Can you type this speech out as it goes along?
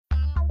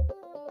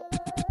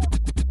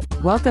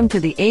Welcome to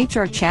the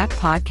HR Chat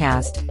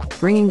Podcast,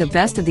 bringing the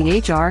best of the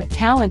HR,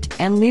 talent,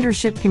 and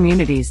leadership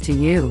communities to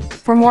you.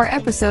 For more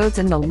episodes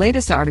and the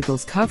latest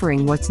articles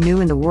covering what's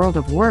new in the world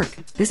of work,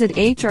 visit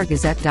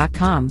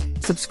hrgazette.com.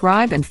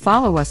 Subscribe and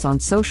follow us on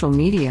social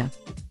media.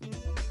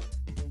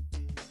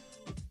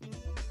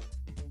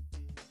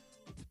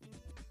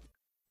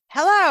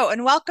 Hello,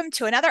 and welcome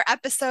to another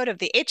episode of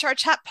the HR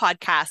Chat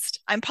Podcast.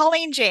 I'm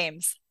Pauline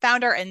James,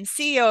 founder and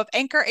CEO of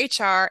Anchor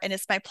HR, and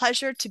it's my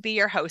pleasure to be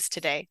your host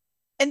today.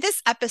 In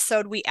this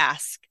episode, we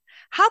ask,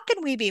 how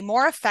can we be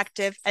more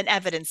effective and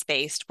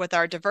evidence-based with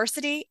our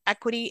diversity,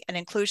 equity, and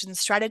inclusion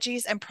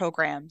strategies and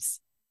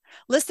programs?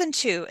 Listen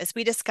to as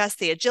we discuss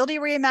the Agility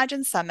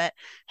Reimagined Summit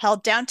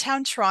held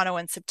downtown Toronto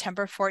on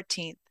September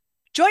 14th.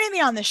 Joining me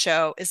on the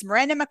show is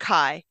Miranda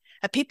Mackay,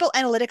 a people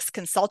analytics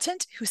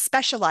consultant who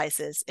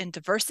specializes in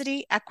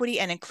diversity, equity,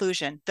 and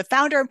inclusion, the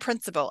founder and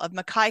principal of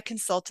Mackay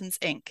Consultants,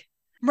 Inc.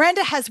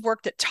 Miranda has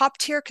worked at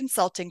top-tier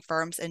consulting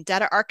firms in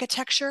data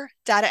architecture,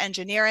 data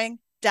engineering,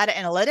 data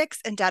analytics,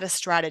 and data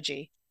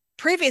strategy.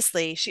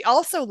 Previously, she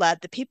also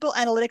led the people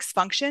analytics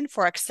function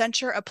for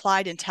Accenture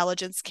Applied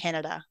Intelligence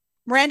Canada.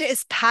 Miranda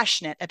is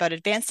passionate about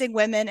advancing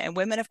women and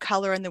women of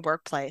color in the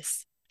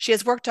workplace. She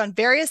has worked on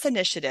various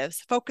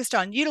initiatives focused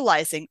on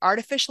utilizing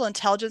artificial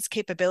intelligence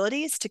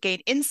capabilities to gain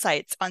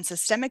insights on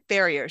systemic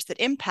barriers that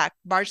impact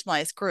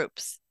marginalized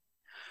groups.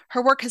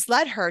 Her work has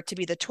led her to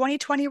be the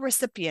 2020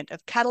 recipient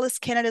of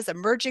Catalyst Canada's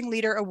Emerging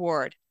Leader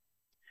Award.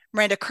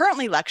 Miranda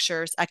currently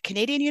lectures at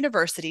Canadian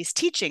universities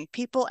teaching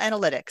people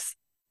analytics.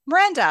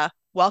 Miranda,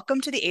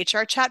 welcome to the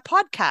HR Chat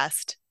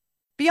Podcast.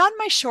 Beyond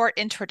my short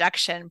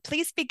introduction,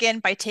 please begin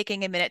by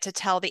taking a minute to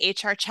tell the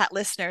HR Chat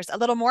listeners a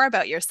little more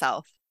about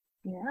yourself.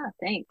 Yeah,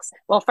 thanks.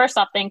 Well, first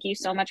off, thank you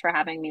so much for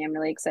having me. I'm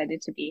really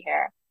excited to be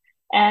here.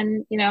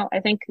 And, I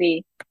think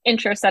the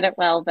intro said it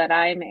well, that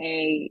I'm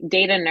a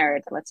data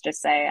nerd, let's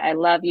just say. I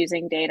love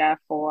using data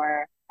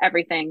for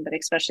everything, but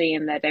especially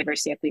in the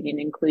diversity, equity, and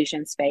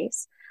inclusion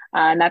space.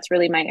 And that's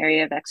really my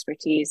area of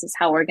expertise, is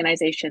how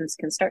organizations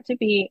can start to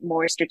be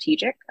more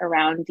strategic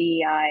around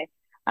DEI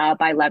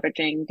by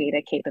leveraging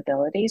data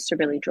capabilities to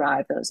really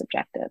drive those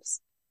objectives.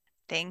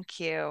 Thank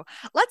you.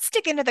 Let's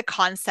dig into the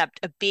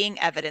concept of being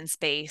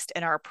evidence-based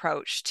in our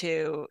approach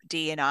to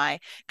D&I.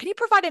 Can you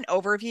provide an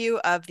overview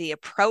of the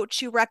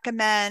approach you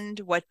recommend?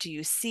 What do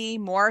you see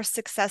more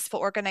successful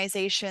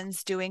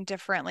organizations doing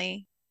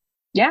differently?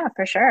 Yeah,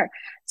 for sure.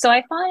 So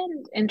I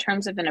find in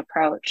terms of an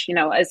approach,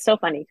 it's so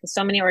funny because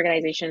so many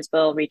organizations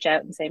will reach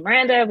out and say,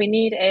 Miranda, we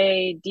need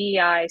a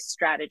DEI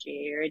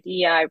strategy or a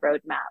DEI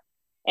roadmap.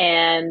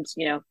 And,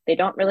 they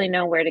don't really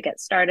know where to get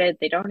started.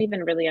 They don't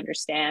even really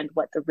understand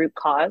what the root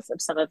cause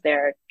of some of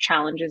their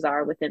challenges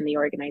are within the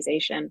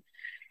organization.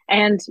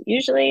 And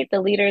usually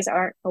the leaders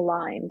aren't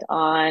aligned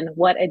on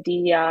what a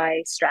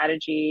DEI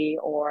strategy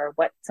or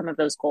what some of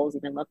those goals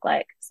even look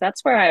like. So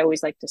that's where I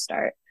always like to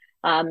start.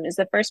 Is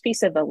the first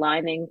piece of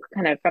aligning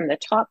kind of from the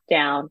top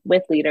down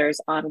with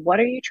leaders on what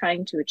are you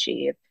trying to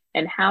achieve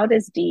and how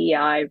does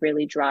DEI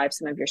really drive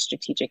some of your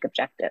strategic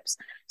objectives.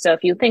 So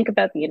if you think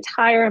about the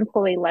entire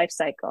employee life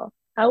cycle,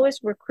 how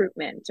is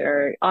recruitment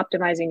or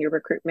optimizing your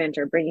recruitment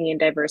or bringing in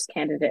diverse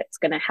candidates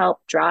going to help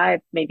drive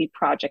maybe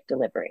project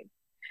delivery?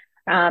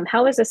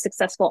 How is a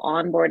successful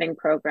onboarding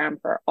program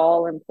for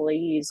all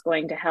employees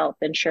going to help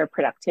ensure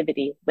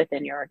productivity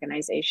within your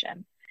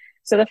organization?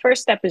 So the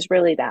first step is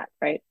really that,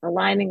 right?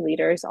 Aligning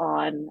leaders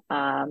on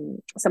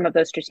some of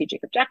those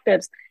strategic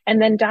objectives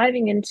and then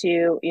diving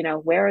into,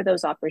 where are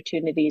those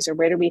opportunities or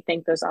where do we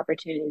think those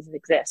opportunities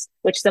exist,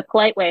 which is a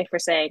polite way for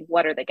saying,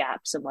 what are the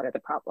gaps and what are the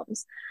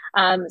problems?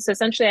 So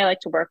essentially, I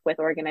like to work with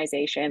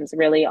organizations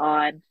really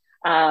on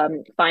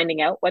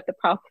finding out what the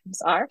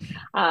problems are.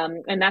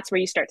 And that's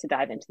where you start to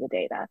dive into the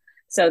data.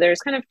 So there's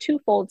kind of two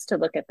folds to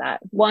look at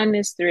that. One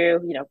is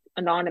through,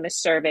 anonymous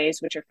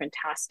surveys, which are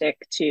fantastic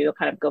to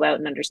kind of go out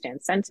and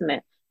understand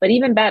sentiment. But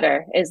even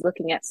better is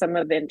looking at some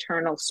of the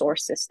internal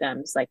source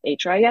systems like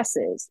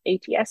HRISs,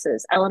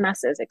 ATSs,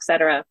 LMSs, et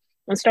cetera,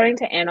 and starting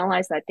to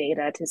analyze that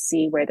data to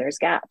see where there's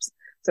gaps.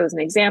 So as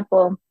an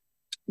example,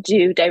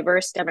 do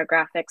diverse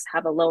demographics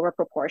have a lower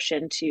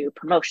proportion to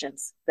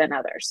promotions than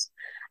others?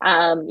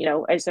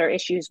 Is there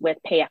issues with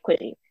pay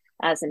equity,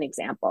 as an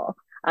example?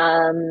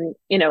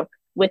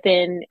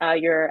 Within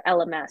your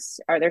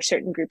LMS, are there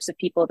certain groups of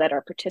people that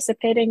are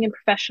participating in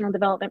professional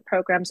development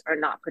programs or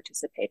not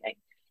participating?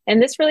 And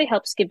this really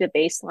helps give the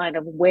baseline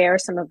of where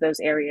some of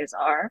those areas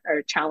are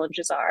or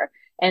challenges are.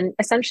 And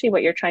essentially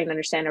what you're trying to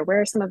understand are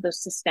where are some of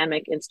those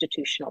systemic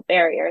institutional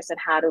barriers and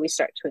how do we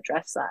start to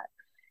address that?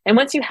 And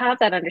once you have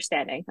that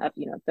understanding of,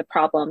 the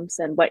problems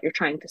and what you're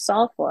trying to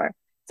solve for,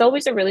 it's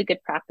always a really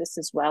good practice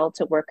as well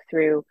to work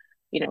through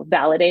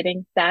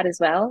validating that as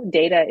well.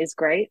 Data is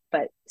great,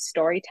 but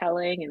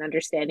storytelling and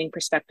understanding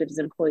perspectives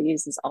of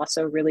employees is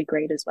also really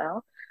great as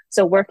well.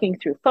 So working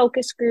through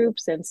focus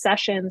groups and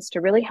sessions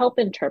to really help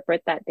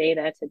interpret that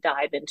data to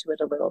dive into it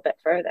a little bit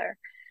further.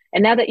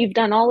 And now that you've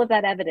done all of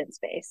that evidence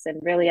base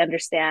and really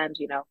understand,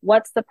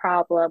 what's the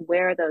problem,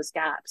 where are those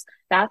gaps,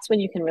 that's when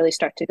you can really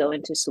start to go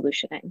into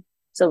solutioning.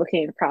 So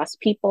looking across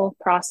people,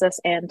 process,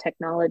 and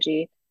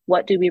technology,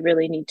 what do we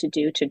really need to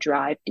do to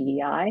drive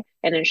DEI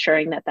and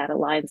ensuring that that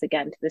aligns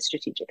again to the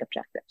strategic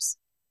objectives?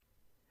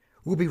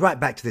 We'll be right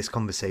back to this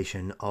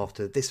conversation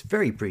after this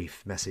very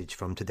brief message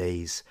from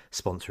today's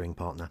sponsoring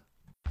partner.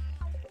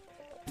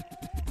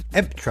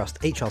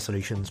 EmpTrust HR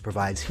Solutions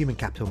provides human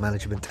capital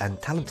management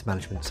and talent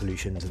management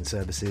solutions and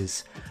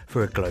services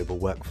for a global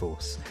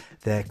workforce.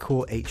 Their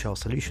core HR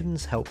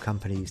solutions help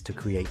companies to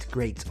create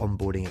great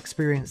onboarding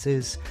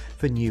experiences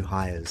for new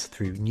hires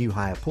through new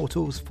hire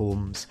portals,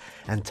 forms,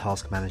 and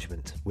task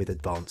management with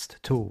advanced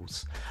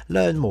tools.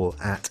 Learn more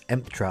at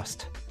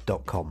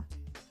emptrust.com.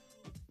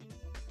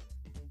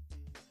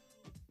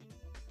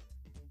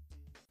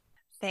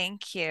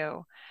 Thank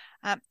you.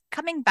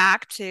 Coming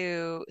back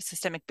to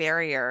systemic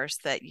barriers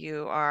that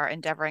you are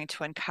endeavoring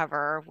to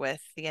uncover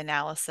with the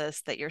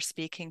analysis that you're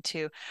speaking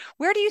to,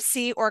 where do you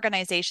see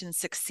organizations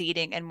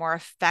succeeding in more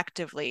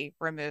effectively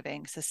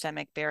removing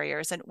systemic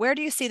barriers, and where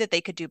do you see that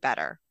they could do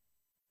better?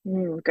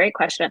 Great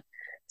question.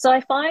 So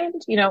I find,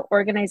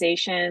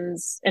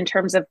 organizations in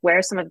terms of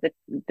where some of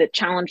the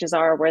challenges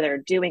are, where they're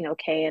doing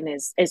okay, and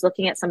is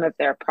looking at some of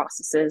their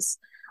processes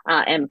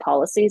and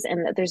policies,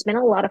 and that there's been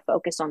a lot of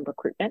focus on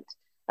recruitment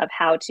of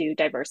how to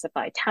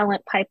diversify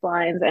talent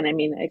pipelines. And I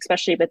mean,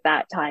 especially with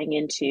that tying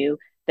into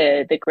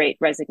the great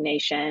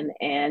resignation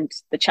and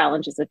the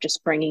challenges of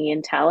just bringing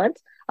in talent,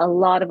 a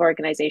lot of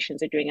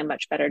organizations are doing a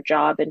much better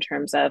job in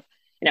terms of,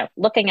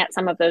 looking at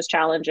some of those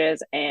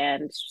challenges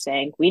and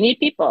saying, we need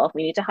people,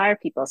 we need to hire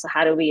people. So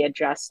how do we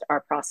adjust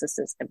our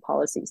processes and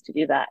policies to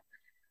do that?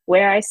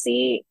 Where I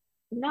see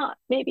not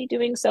maybe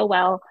doing so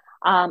well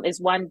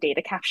is one,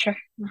 data capture.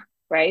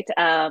 Right?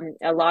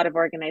 A lot of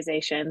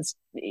organizations,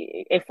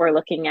 if we're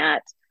looking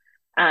at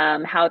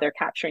how they're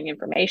capturing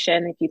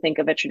information, if you think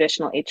of a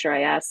traditional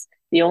HRIS,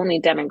 the only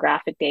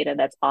demographic data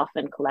that's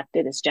often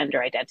collected is gender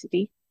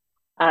identity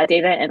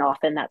data, and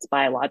often that's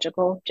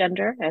biological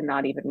gender and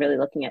not even really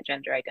looking at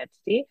gender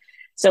identity.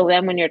 So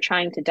then when you're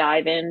trying to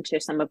dive into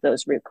some of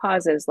those root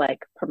causes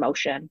like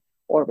promotion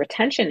or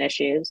retention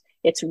issues,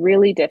 it's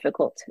really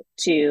difficult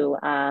to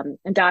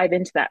dive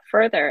into that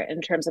further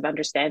in terms of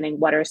understanding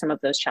what are some of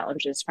those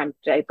challenges from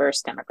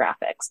diverse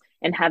demographics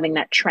and having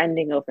that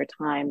trending over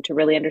time to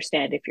really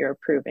understand if you're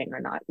improving or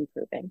not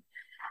improving.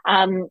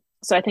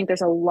 So I think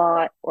there's a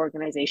lot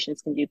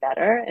organizations can do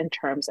better in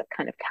terms of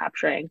kind of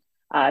capturing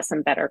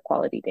some better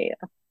quality data.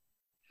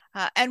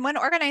 And when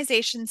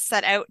organizations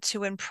set out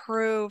to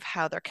improve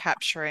how they're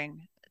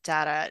capturing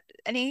data,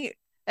 any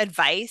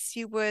advice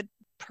you would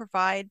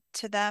provide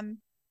to them?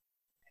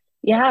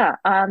 Yeah,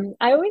 I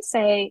always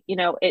say,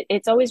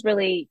 it's always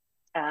really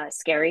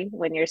scary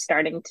when you're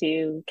starting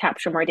to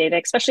capture more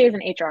data, especially as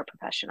an HR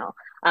professional.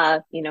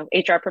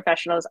 HR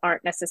professionals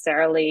aren't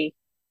necessarily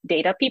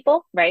data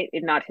people, right?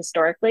 Not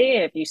historically.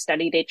 If you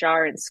studied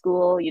HR in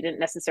school, you didn't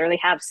necessarily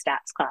have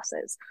stats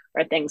classes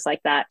or things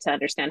like that to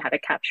understand how to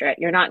capture it.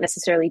 You're not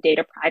necessarily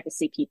data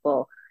privacy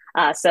people.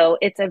 So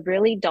it's a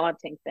really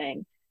daunting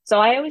thing. So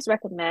I always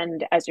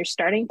recommend, as you're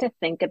starting to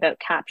think about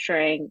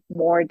capturing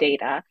more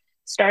data,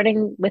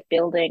 starting with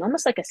building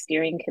almost like a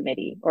steering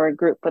committee or a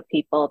group of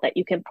people that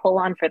you can pull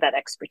on for that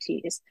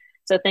expertise.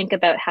 So think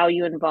about how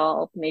you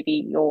involve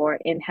maybe your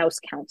in-house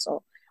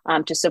counsel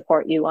to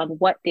support you on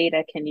what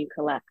data can you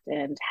collect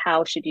and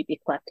how should you be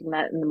collecting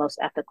that in the most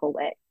ethical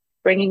way.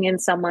 Bringing in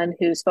someone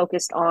who's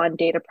focused on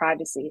data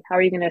privacy. How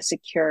are you going to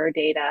secure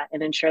data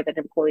and ensure that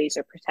employees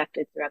are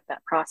protected throughout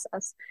that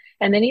process?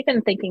 And then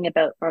even thinking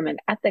about from an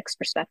ethics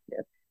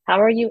perspective, how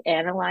are you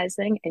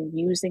analyzing and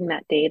using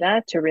that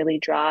data to really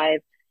drive,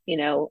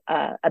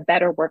 a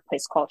better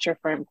workplace culture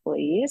for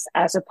employees,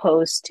 as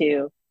opposed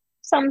to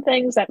some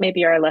things that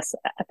maybe are less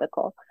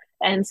ethical.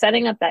 And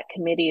setting up that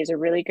committee is a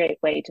really great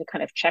way to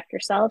kind of check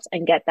yourselves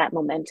and get that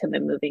momentum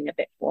and moving a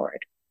bit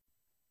forward.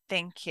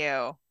 Thank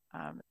you.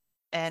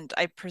 And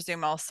I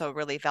presume also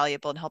really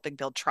valuable in helping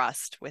build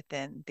trust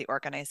within the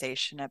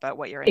organization about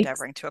what you're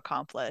endeavoring to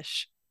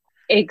accomplish.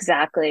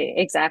 Exactly.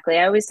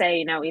 I always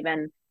say,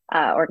 even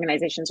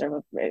organizations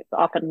are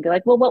often be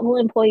like, well, what will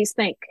employees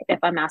think if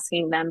I'm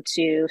asking them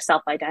to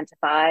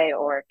self-identify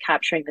or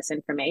capturing this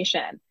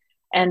information?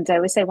 And I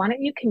would say, why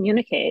don't you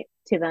communicate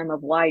to them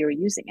of why you're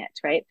using it,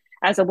 right?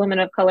 As a woman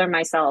of color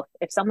myself,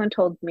 if someone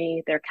told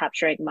me they're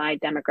capturing my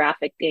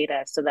demographic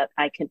data so that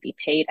I can be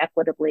paid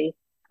equitably,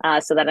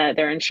 so that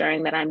they're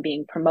ensuring that I'm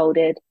being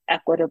promoted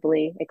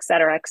equitably, et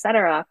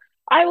cetera,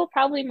 I will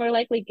probably more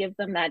likely give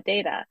them that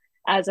data,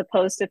 as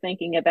opposed to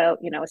thinking about,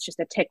 it's just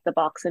a tick the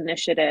box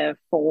initiative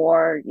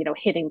for,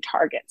 hitting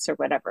targets or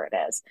whatever it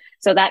is.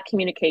 So that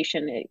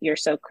communication, you're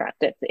so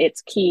correct.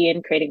 It's key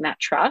in creating that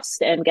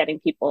trust and getting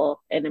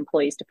people and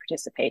employees to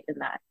participate in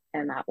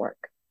that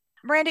work.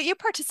 Miranda, you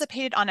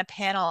participated on a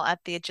panel at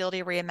the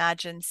Agility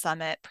Reimagined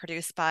Summit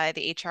produced by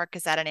the HR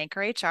Gazette and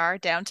Anchor HR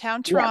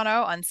downtown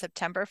Toronto on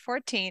September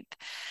 14th.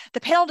 The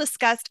panel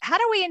discussed how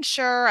do we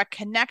ensure a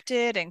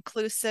connected,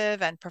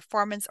 inclusive, and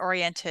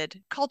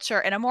performance-oriented culture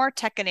in a more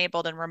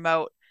tech-enabled and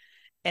remote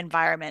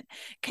environment.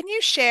 Can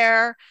you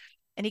share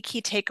any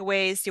key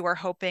takeaways you were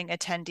hoping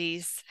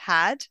attendees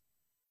had?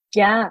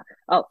 Yeah.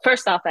 Oh,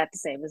 first off, I have to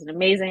say it was an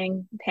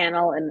amazing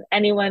panel, and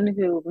anyone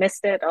who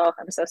missed it, oh,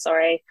 I'm so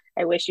sorry.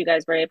 I wish you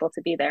guys were able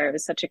to be there. It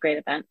was such a great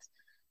event.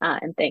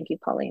 And thank you,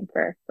 Pauline,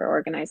 for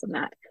organizing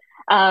that.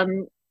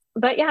 Um,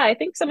 but yeah, I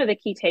think some of the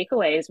key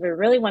takeaways were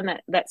really one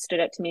that stood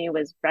out to me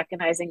was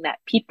recognizing that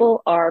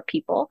people are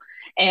people.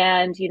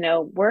 And,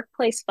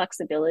 workplace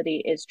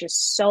flexibility is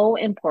just so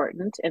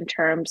important in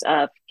terms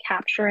of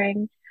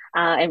capturing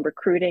and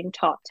recruiting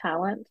top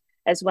talent,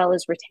 as well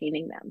as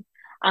retaining them.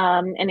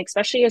 And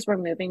especially as we're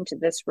moving to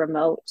this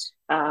remote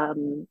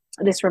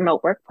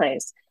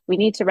workplace, we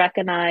need to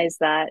recognize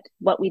that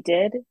what we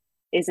did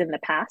is in the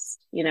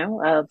past,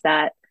 of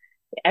that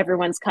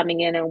everyone's coming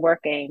in and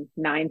working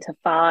 9 to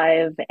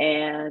 5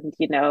 and,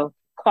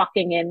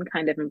 clocking in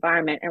kind of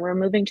environment. And we're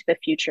moving to the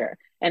future.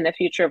 And the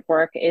future of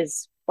work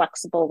is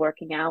flexible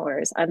working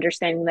hours,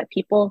 understanding that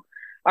people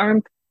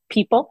are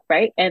people,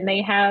 right? And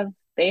they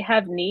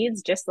have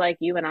needs just like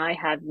you and I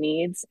have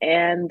needs,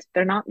 and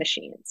they're not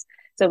machines.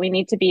 So we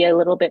need to be a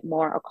little bit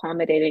more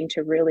accommodating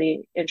to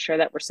really ensure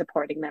that we're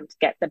supporting them to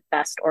get the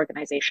best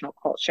organizational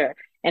culture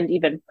and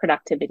even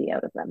productivity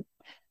out of them.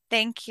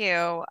 Thank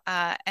you,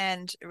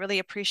 and really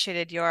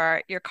appreciated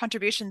your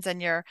contributions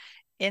and your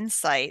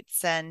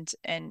insights. And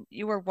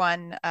you were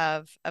one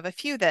of a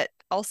few that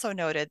also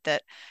noted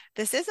that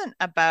this isn't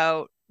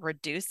about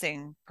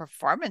reducing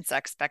performance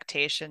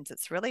expectations.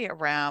 It's really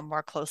around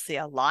more closely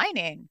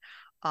aligning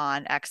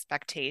on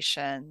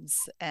expectations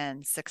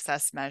and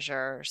success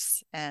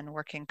measures and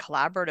working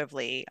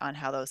collaboratively on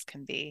how those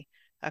can be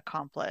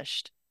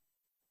accomplished.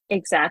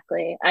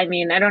 Exactly. I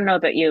mean, I don't know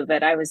about you,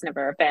 but I was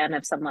never a fan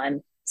of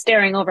someone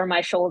staring over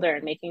my shoulder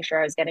and making sure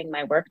I was getting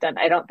my work done.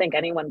 I don't think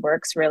anyone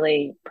works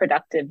really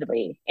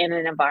productively in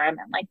an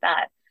environment like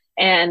that.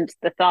 And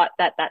the thought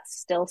that that's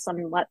still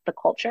somewhat the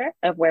culture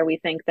of where we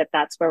think that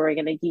that's where we're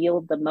going to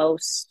yield the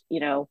most,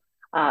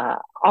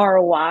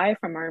 ROI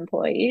from our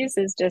employees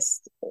is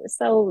just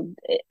so,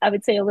 I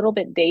would say, a little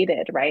bit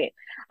dated, right?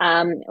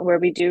 Where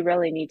we do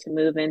really need to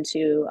move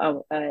into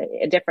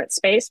a different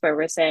space where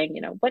we're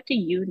saying, what do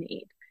you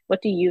need?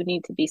 What do you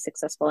need to be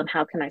successful, and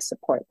how can I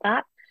support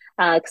that?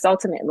 Because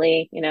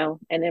ultimately,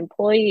 an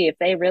employee, if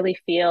they really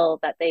feel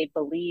that they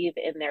believe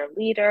in their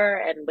leader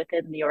and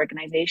within the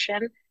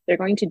organization, they're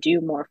going to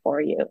do more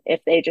for you.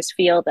 If they just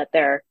feel that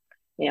they're,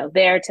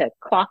 there to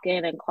clock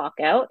in and clock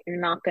out, you're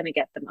not going to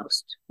get the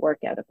most work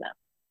out of them.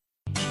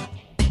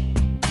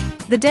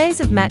 The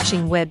days of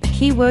matching web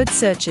keyword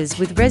searches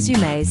with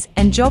resumes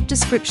and job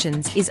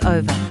descriptions is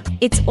over.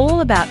 It's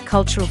all about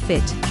cultural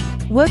fit.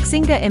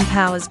 WorkZinga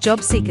empowers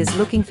job seekers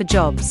looking for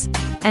jobs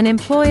and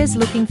employers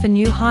looking for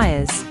new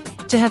hires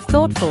to have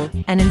thoughtful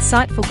and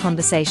insightful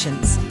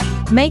conversations,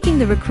 making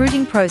the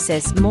recruiting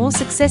process more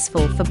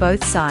successful for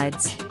both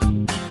sides.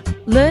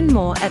 Learn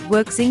more at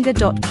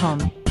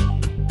workzinga.com.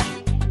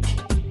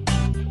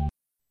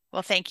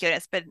 Well, thank you.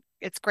 And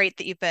it's great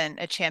that you've been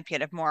a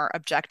champion of more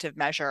objective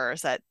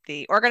measures at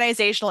the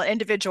organizational and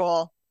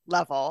individual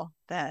level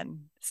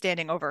than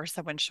standing over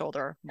someone's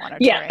shoulder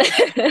monitoring.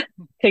 Yeah,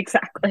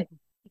 exactly.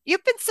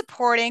 You've been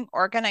supporting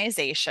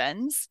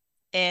organizations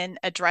in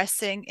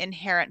addressing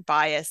inherent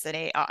bias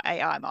in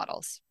AI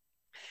models.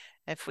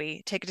 If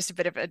we take just a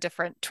bit of a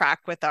different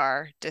track with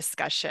our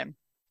discussion,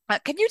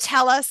 can you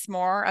tell us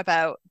more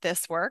about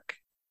this work?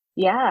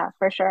 Yeah,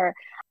 for sure.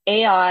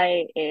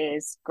 AI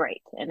is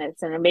great, and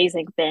it's an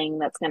amazing thing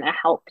that's going to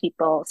help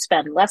people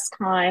spend less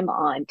time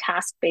on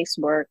task-based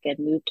work and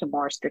move to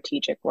more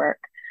strategic work.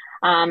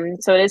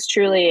 So it is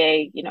truly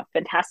a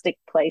fantastic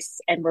place,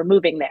 and we're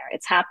moving there.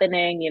 It's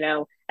happening.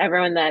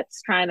 Everyone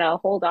that's trying to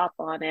hold off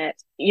on it,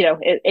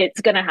 it's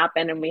going to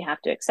happen, and we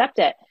have to accept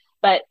it.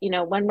 But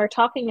when we're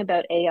talking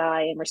about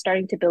AI and we're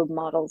starting to build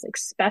models,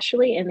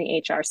 especially in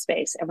the HR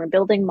space, and we're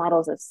building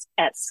models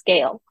at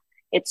scale,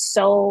 it's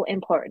so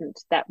important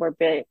that we're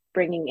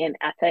bringing in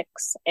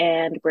ethics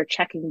and we're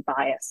checking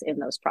bias in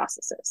those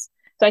processes.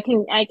 So I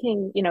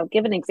can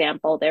give an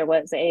example. There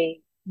was a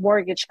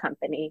mortgage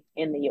company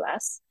in the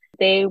US.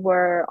 They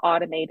were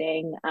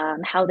automating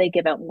how they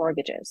give out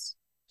mortgages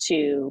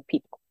to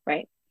people,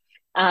 right?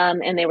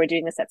 And they were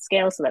doing this at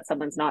scale so that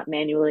someone's not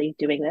manually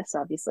doing this,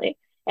 obviously.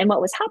 And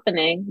what was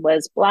happening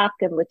was Black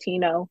and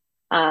Latino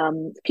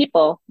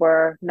people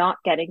were not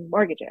getting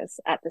mortgages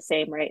at the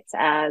same rates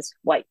as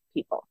white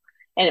people.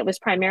 And it was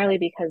primarily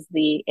because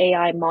the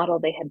AI model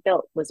they had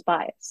built was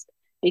biased,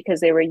 because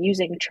they were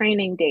using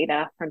training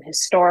data from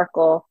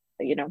historical,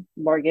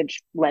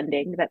 mortgage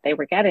lending that they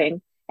were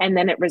getting. And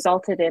then it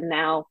resulted in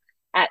now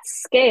at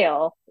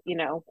scale,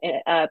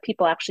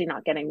 people actually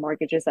not getting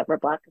mortgages that were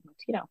Black and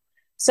Latino.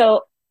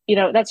 So,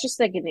 that's just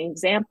like an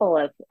example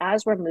of,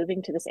 as we're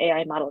moving to this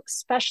AI model,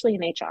 especially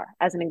in HR,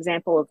 as an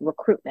example of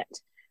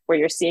recruitment, where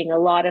you're seeing a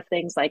lot of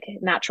things like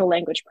natural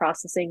language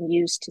processing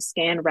used to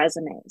scan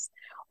resumes,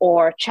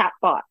 or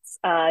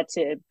chatbots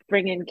to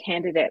bring in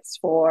candidates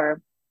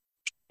for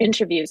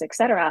interviews, et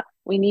cetera.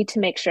 We need to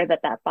make sure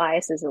that that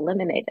bias is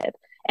eliminated,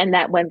 and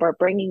that when we're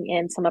bringing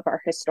in some of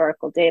our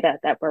historical data,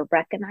 that we're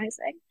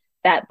recognizing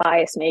that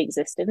bias may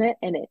exist in it,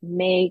 and it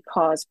may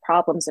cause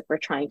problems if we're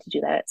trying to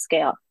do that at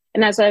scale.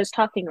 And as I was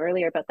talking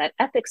earlier about that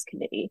ethics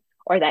committee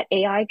or that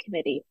AI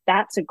committee,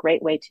 that's a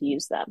great way to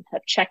use them,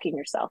 of checking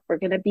yourself. We're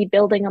going to be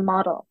building a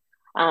model.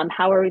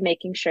 How are we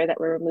making sure that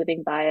we're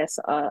removing bias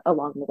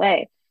along the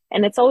way?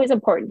 And it's always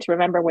important to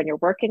remember when you're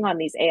working on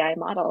these AI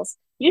models,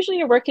 usually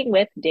you're working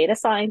with data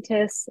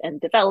scientists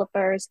and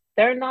developers.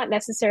 They're not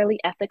necessarily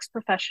ethics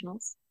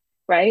professionals,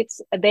 right?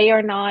 They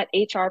are not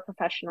HR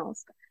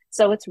professionals.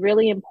 So it's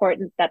really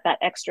important that that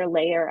extra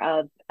layer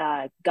of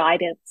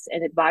guidance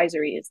and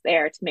advisory is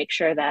there to make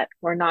sure that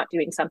we're not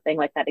doing something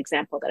like that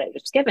example that I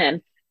just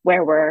given,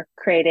 where we're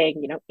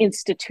creating,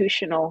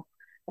 institutional,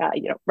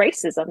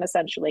 racism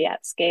essentially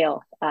at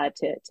scale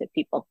to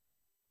people.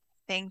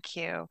 Thank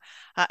you.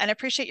 And I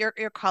appreciate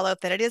your call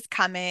out that it is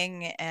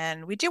coming,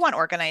 and we do want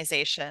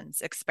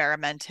organizations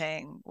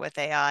experimenting with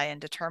AI and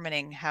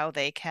determining how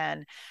they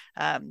can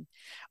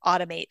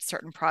automate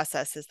certain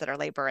processes that are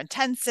labor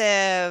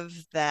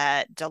intensive,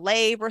 that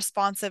delay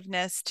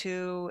responsiveness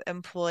to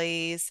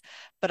employees,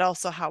 but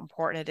also how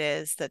important it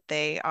is that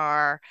they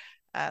are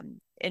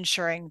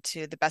ensuring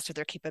to the best of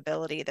their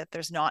capability that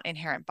there's not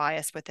inherent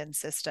bias within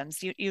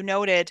systems. You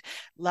noted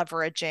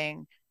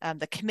leveraging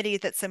the committee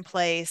that's in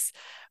place.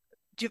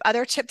 Do you have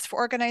other tips for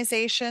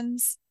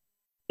organizations?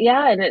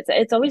 Yeah, and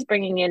it's always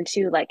bringing in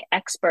too, like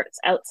experts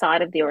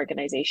outside of the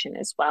organization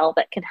as well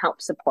that can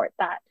help support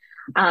that,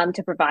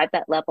 to provide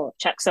that level of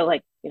check. So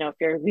like, if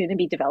you're going to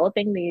be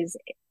developing these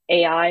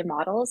AI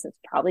models, it's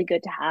probably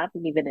good to have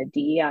even a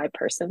DEI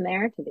person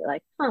there to be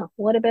like,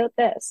 what about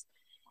this?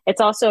 It's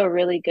also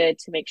really good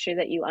to make sure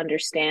that you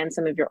understand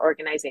some of your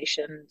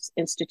organization's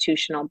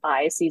institutional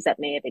biases that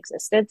may have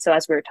existed. So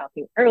as we were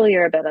talking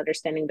earlier about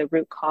understanding the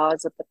root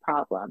cause of the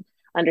problem,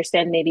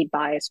 understand maybe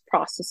bias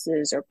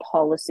processes or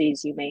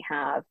policies you may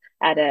have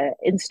at an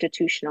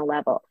institutional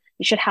level.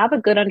 You should have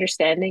a good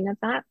understanding of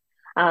that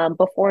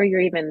before you're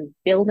even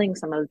building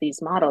some of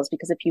these models,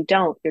 because if you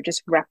don't, you're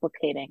just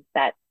replicating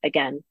that,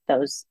 again,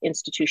 those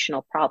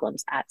institutional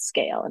problems at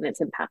scale, and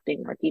it's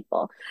impacting more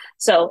people.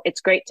 So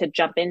it's great to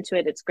jump into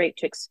it. It's great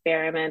to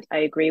experiment. I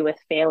agree with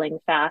failing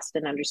fast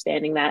and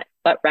understanding that,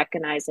 but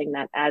recognizing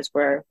that as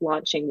we're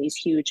launching these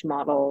huge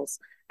models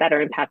that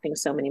are impacting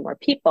so many more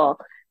people,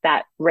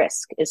 that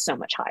risk is so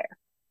much higher.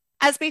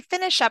 As we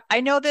finish up,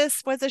 I know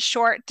this was a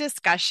short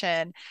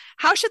discussion.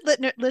 How should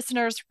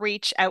listeners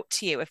reach out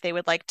to you if they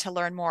would like to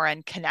learn more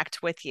and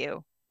connect with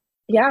you?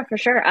 Yeah, for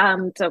sure.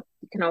 So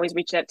you can always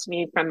reach out to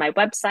me from my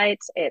website.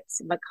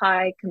 It's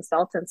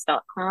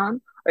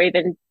mackayconsultants.com, or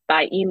even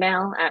by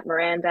email at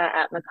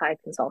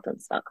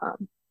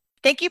miranda@mackayconsultants.com.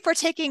 Thank you for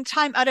taking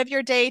time out of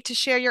your day to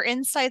share your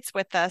insights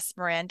with us,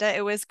 Miranda.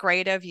 It was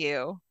great of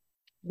you.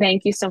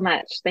 Thank you so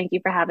much. Thank you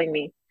for having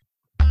me.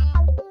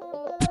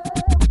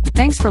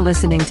 Thanks for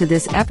listening to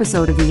this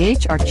episode of the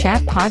HR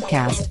Chat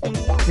podcast.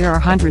 There are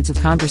hundreds of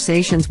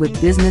conversations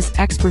with business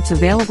experts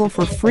available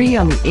for free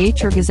on the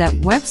HR Gazette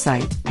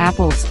website,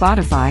 Apple,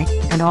 Spotify,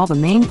 and all the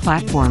main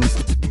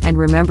platforms. And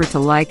remember to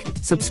like,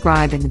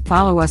 subscribe, and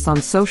follow us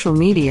on social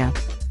media.